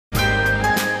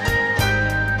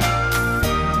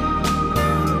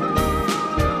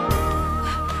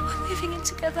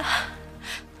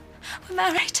We're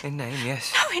married. In name,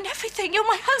 yes. No, in everything. You're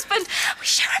my husband. We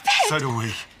share a bed. So do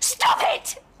we. Stop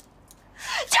it!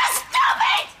 Just stop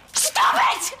it! Stop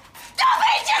it! Stop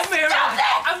it! Just Amira! stop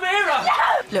it! Amira!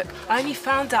 No! Look, I only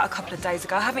found out a couple of days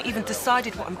ago. I haven't even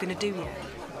decided what I'm going to do yet.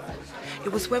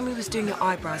 It was when we was doing your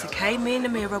eyebrows, OK? Me and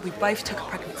Amira, we both took a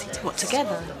pregnancy test. What,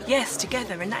 together? Yes,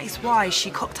 together. And that is why she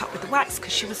cocked up with the wax,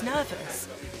 because she was nervous.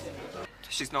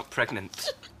 She's not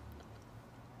pregnant.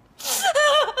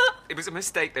 It was a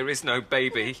mistake. There is no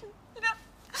baby. No.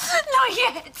 Not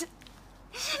yet.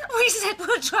 We said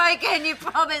we'll try again, you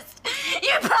promised.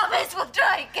 You promised we'll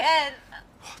try again.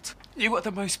 What? You are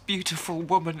the most beautiful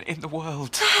woman in the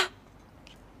world.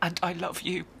 And I love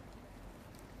you.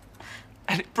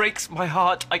 And it breaks my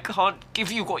heart. I can't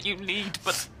give you what you need,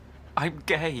 but I'm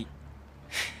gay.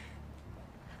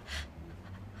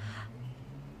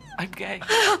 I'm gay.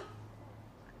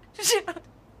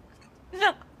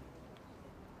 No.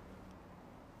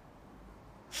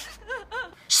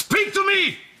 Speak to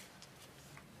me!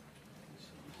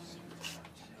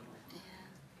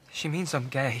 She means I'm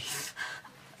gay.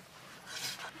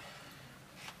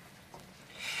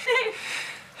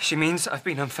 She means I've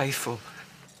been unfaithful.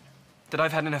 That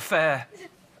I've had an affair.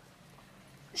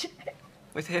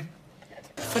 With him.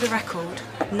 For the record,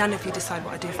 none of you decide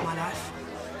what I do with my life.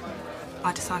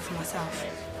 I decide for myself.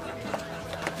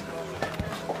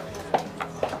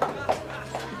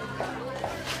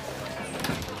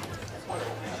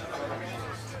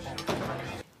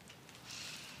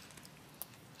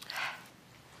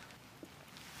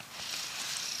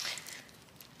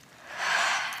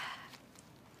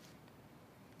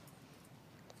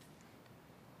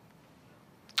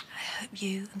 I hope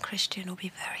you and Christian will be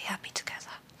very happy together.